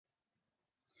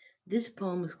This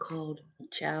poem is called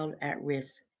Child at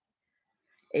Risk.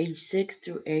 Age 6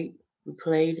 through 8, we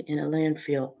played in a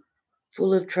landfill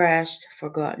full of trashed,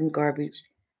 forgotten garbage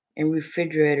and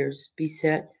refrigerators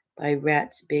beset by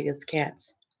rats big as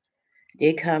cats.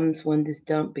 Day comes when this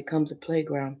dump becomes a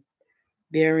playground,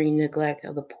 burying neglect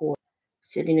of the poor,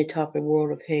 sitting atop a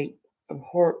world of hate, of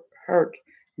hurt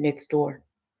next door.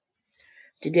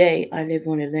 Today, I live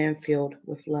on a landfill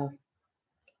with love.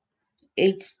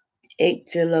 Age 8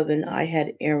 to 11, I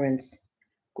had errands,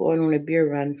 going on a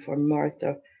beer run for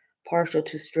Martha, partial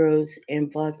to Stroh's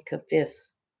and vodka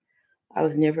fifths. I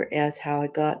was never asked how I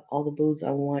got all the booze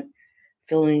I want,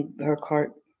 filling her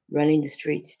cart, running the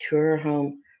streets to her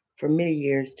home for many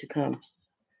years to come.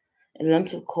 And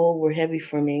lumps of coal were heavy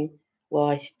for me while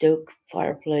I stoked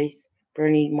fireplace,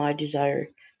 burning my desire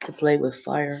to play with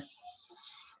fire.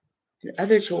 And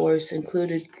other chores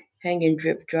included hanging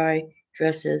drip dry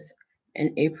dresses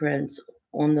and aprons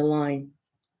on the line.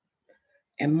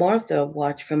 And Martha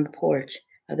watched from the porch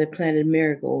how they planted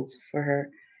marigolds for her,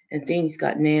 and things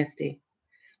got nasty.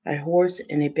 A horse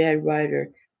and a bad rider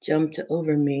jumped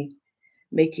over me,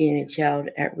 making a child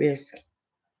at risk.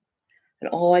 And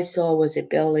all I saw was a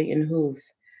belly and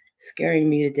hoofs, scaring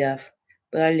me to death.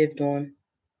 But I lived on.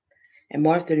 And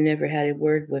Martha never had a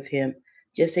word with him,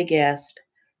 just a gasp.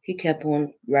 He kept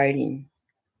on riding.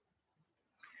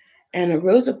 And a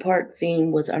Rosa Parks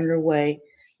theme was underway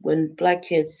when black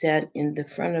kids sat in the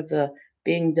front of the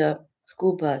binged up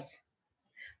school bus,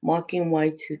 mocking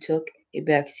whites who took a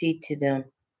back seat to them.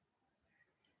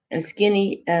 And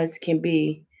skinny as can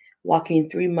be, walking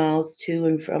 3 miles to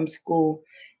and from school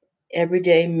every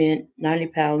day meant 90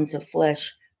 pounds of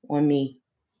flesh on me.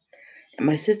 And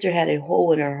my sister had a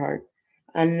hole in her heart,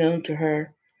 unknown to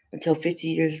her until 50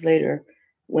 years later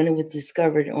when it was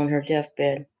discovered on her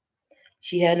deathbed.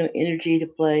 She had no energy to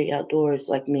play outdoors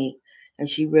like me, and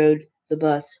she rode the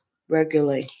bus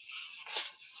regularly.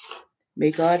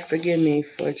 May God forgive me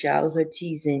for childhood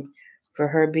teasing for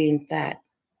her being fat.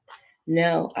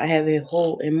 Now I have a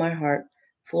hole in my heart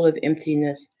full of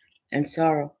emptiness and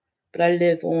sorrow, but I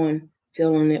live on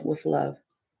filling it with love.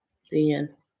 The end.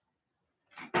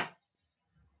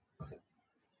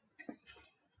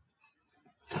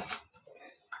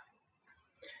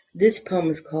 This poem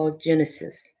is called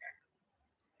Genesis.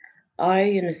 Eye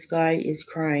in the sky is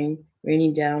crying,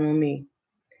 raining down on me.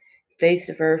 Face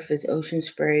of earth is ocean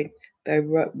sprayed by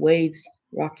waves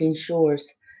rocking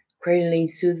shores, cradling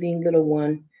soothing little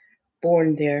one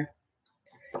born there.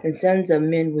 And sons of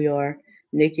men we are,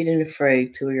 naked and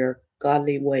afraid to your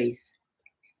godly ways.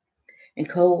 And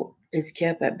cold is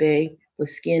kept at bay with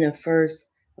skin of furs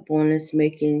upon us,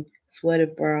 making sweat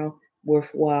of brow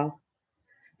worthwhile.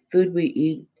 Food we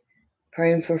eat,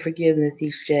 praying for forgiveness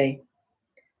each day.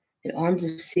 And arms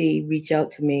of sea reach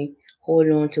out to me,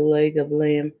 holding on to leg of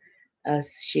lamb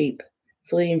as sheep,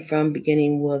 fleeing from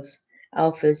beginning wolves,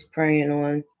 alphas preying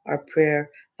on our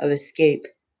prayer of escape.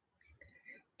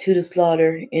 To the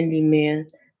slaughter, ending man,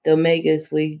 the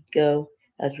omegas we go,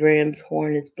 as ram's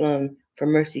horn is blown for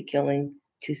mercy killing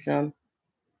to some.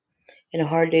 And a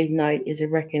hard day's night is a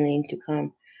reckoning to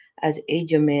come, as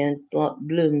age of man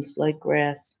blooms like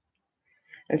grass.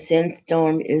 And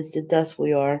sandstorm is the dust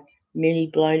we are, many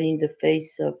blinding the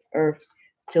face of earth,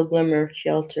 till glimmer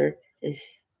shelter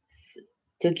is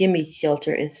till gimme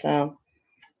shelter is found.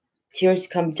 Tears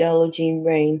come deluging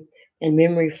rain, and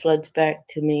memory floods back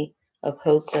to me of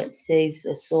hope that saves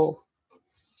a soul.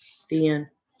 The end.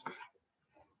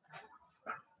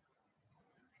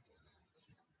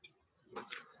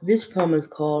 This poem is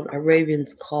called A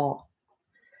Raven's Call.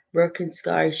 Broken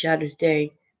sky shatters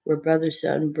day, where brother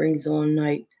sun brings on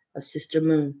night of sister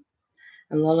moon.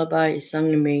 A lullaby is sung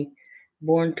to me,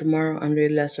 born tomorrow under a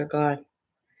lesser god.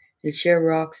 The chair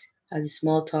rocks as the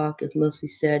small talk is mostly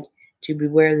said to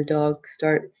beware the dog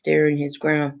start staring his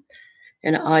ground.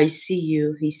 And I see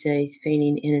you, he says,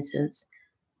 feigning innocence.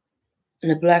 And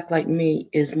the black like me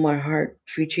is my heart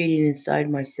retreating inside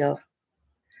myself.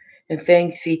 And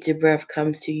Fang's feet to breath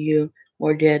comes to you,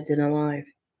 more dead than alive.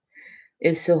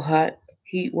 It's so hot,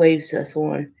 heat waves us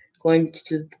on, going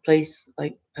to the place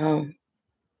like home,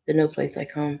 the no place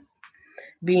like home.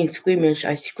 Being squeamish,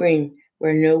 I scream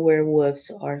where no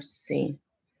werewolves are seen.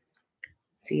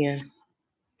 The end.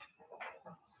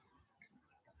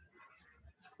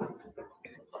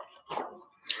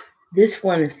 This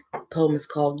poem is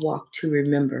called Walk to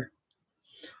Remember.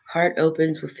 Heart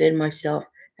opens within myself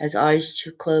as eyes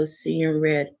close, seeing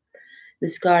red. The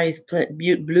sky is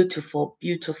beautiful,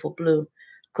 beautiful blue.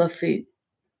 Fluffy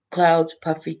clouds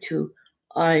puffy too.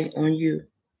 Eye on you.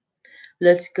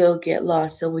 Let's go get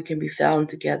lost so we can be found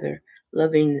together,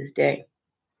 loving this day.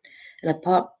 And a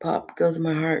pop, pop goes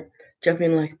my heart,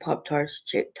 jumping like Pop Tarts,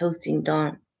 toasting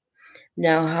dawn.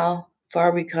 Now how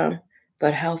far we come,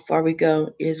 but how far we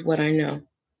go is what I know.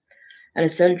 And the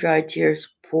sun-dried tears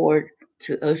poured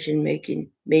to ocean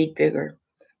made bigger,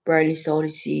 briny salty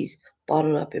seas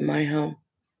bottled up in my home.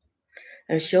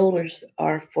 And the shoulders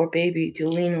are for baby to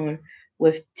lean on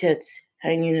with tits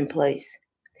hanging in place.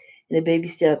 And the baby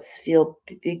steps feel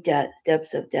big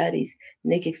steps of daddy's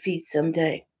naked feet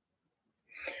someday.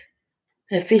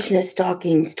 And the fishnet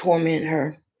stockings torment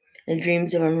her, and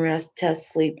dreams of unrest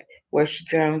test sleep where she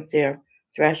drowns there,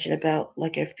 thrashing about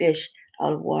like a fish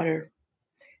out of water.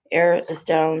 Air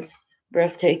astounds,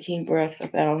 breathtaking breath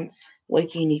abounds,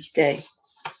 waking each day.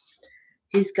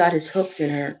 He's got his hooks in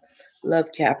her,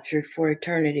 love captured for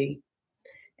eternity,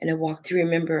 and a walk to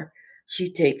remember she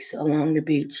takes along the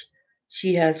beach.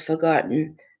 She has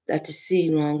forgotten that the sea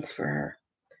longs for her.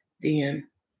 The end.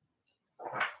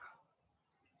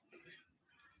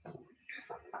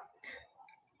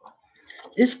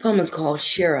 This poem is called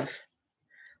Sheriff.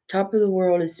 Top of the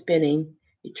world is spinning,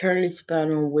 eternally spun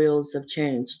on wheels of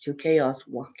change, to chaos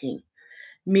walking.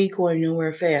 Me going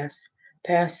nowhere fast,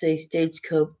 past a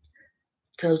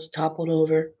coach toppled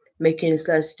over, making its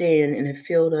last stand in a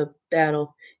field of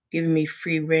battle, giving me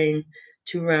free rein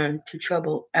to run to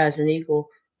trouble as an eagle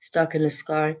stuck in the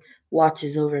sky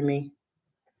watches over me.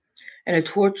 And a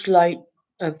torchlight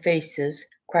of faces,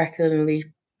 cracklingly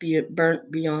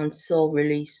burnt beyond soul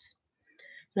release.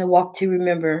 And I walk to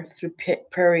remember through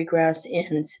prairie grass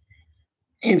ends,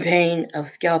 in pain of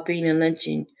scalping and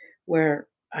lynching, where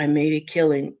I made a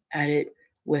killing at it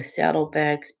with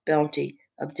saddlebags bounty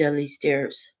of deadly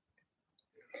stares.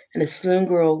 And the slim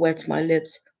girl wets my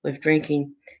lips with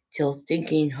drinking till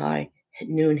stinking high at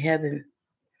noon heaven.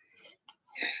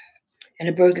 And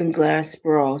a broken glass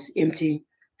sprawls empty,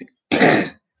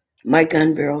 my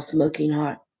gun barrel smoking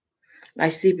hot. I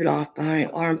sleep it off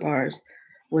behind arm bars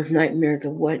with nightmares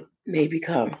of what may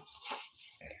become.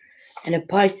 And a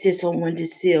pie sits on one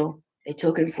seal, a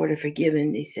token for the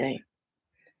forgiven, they say.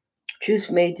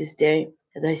 Truth made this day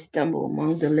as I stumble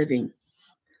among the living.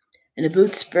 And the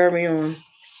boots spur me on,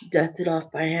 dusted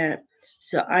off by hand.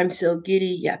 So I'm so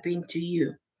giddy yapping to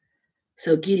you.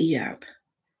 So giddy yap.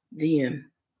 The end.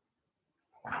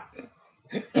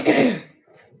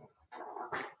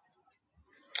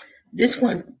 This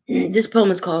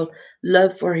poem is called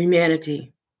Love for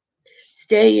Humanity.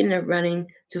 Stay in the running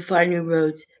to find new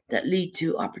roads that lead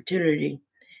to opportunity.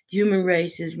 The human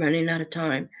race is running out of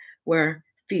time where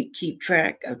feet keep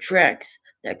track of tracks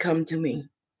that come to me.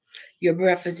 Your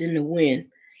breath is in the wind,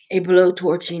 a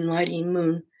blow-torching lighting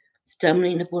moon,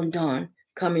 stumbling upon dawn,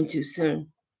 coming too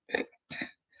soon.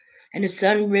 And the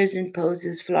sun-risen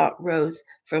poses flock rose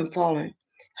from fallen,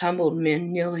 humbled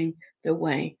men kneeling the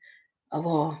way of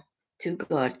all to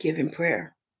God-given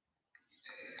prayer.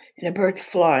 And the birds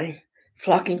fly,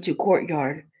 flocking to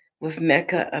courtyard, with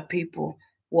Mecca a people,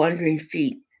 wandering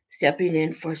feet, stepping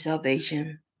in for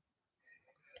salvation.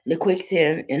 The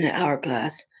quicksand in the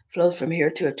hourglass flows from here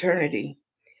to eternity,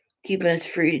 keeping us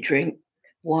free to drink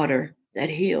water that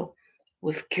heal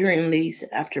with curing leaves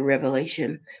after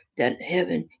revelation that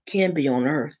heaven can be on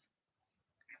earth.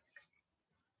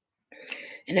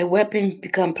 And the weapons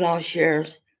become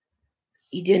plowshares,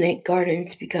 Edenic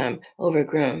gardens become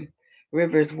overgrown,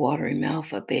 rivers watering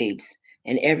mouth of babes,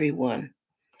 and everyone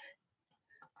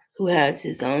who has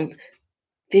his own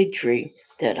fig tree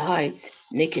that hides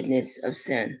nakedness of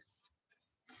sin.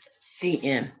 The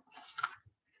end.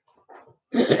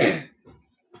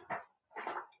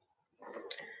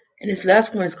 And this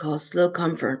last one is called Slow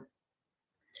Comfort.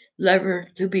 Lover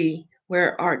to be,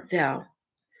 where art thou?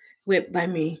 Whipped by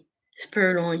me,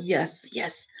 spurred on, yes,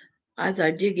 yes, as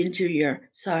I dig into your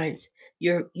sides,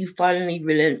 you finally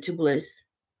relent to bliss.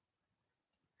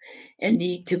 And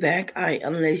need to back I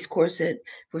unlace corset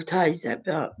with ties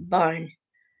that bind,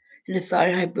 and the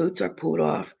thigh-high boots are pulled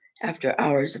off after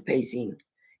hours of pacing.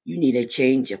 You need a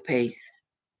change of pace.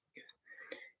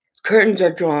 Curtains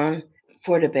are drawn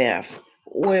for the bath,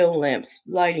 oil lamps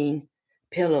lighting,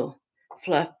 pillow,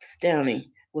 fluff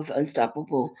downy with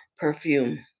unstoppable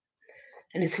perfume.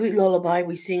 And the sweet lullaby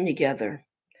we sing together,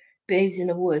 babes in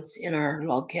the woods in our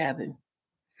log cabin.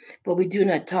 But we do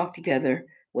not talk together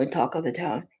when talk of the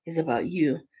town is about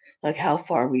you, like how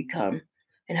far we come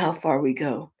and how far we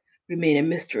go, remain a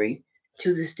mystery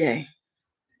to this day.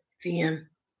 The end.